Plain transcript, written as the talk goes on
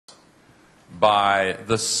by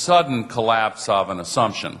the sudden collapse of an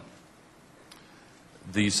assumption.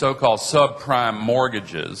 The so-called subprime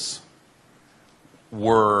mortgages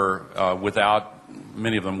were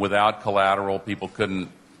many of them without collateral. People couldn't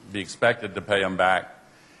be expected to pay them back.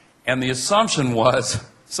 And the assumption was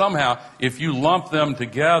somehow if you lump them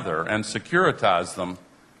together and securitize them,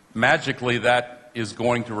 magically that is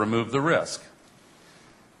going to remove the risk.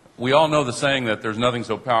 We all know the saying that there's nothing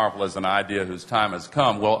so powerful as an idea whose time has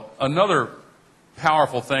come. Well, another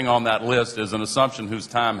powerful thing on that list is an assumption whose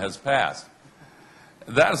time has passed.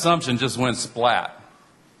 That assumption just went splat,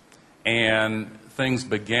 and things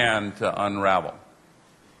began to unravel.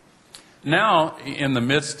 Now, in the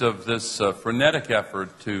midst of this frenetic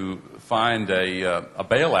effort to find a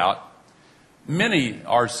bailout, many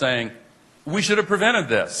are saying, we should have prevented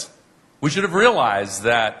this. We should have realized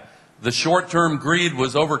that the short-term greed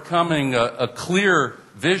was overcoming a clear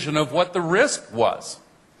vision of what the risk was.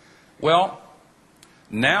 Well,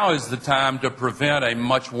 now is the time to prevent a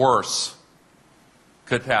much worse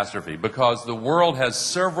catastrophe, because the world has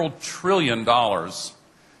several $1 trillion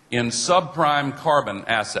in subprime carbon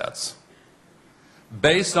assets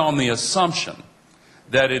based on the assumption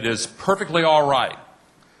that it is perfectly all right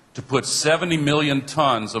to put 70 million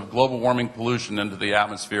tons of global warming pollution into the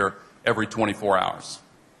atmosphere every 24 hours.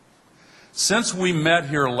 Since we met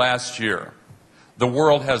here last year, the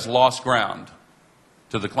world has lost ground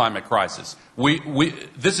to the climate crisis.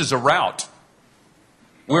 This is a rout.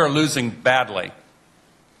 We're losing badly.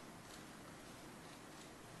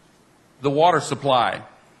 The water supply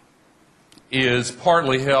is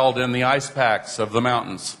partly held in the ice packs of the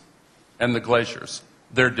mountains and the glaciers.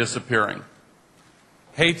 They're disappearing.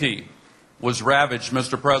 Haiti was ravaged,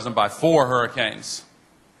 Mr. President, by 4 hurricanes.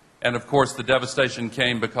 And of course, the devastation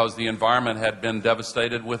came because the environment had been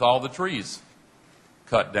devastated with all the trees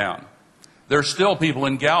cut down. There are still people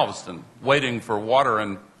in Galveston waiting for water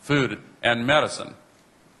and food and medicine.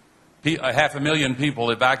 500,000 people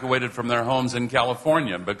evacuated from their homes in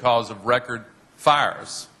California because of record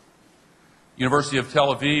fires. University of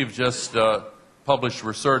Tel Aviv just published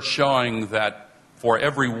research showing that for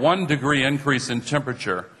every 1 degree increase in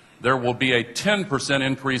temperature, there will be a 10%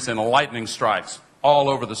 increase in lightning strikes all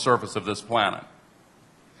over the surface of this planet.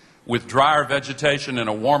 With drier vegetation in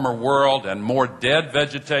a warmer world and more dead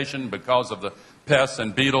vegetation because of the pests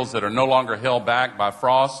and beetles that are no longer held back by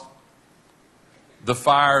frost, the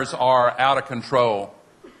fires are out of control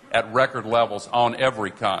at record levels on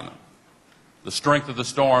every continent. The strength of the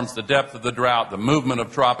storms, the depth of the drought, the movement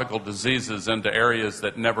of tropical diseases into areas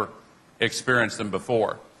that never experienced them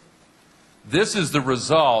before. This is the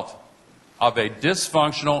result of a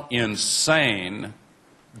dysfunctional, insane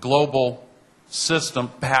global system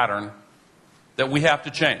pattern that we have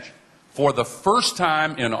to change. For the first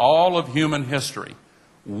time in all of human history,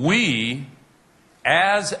 we,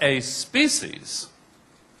 as a species,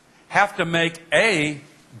 have to make a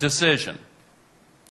decision.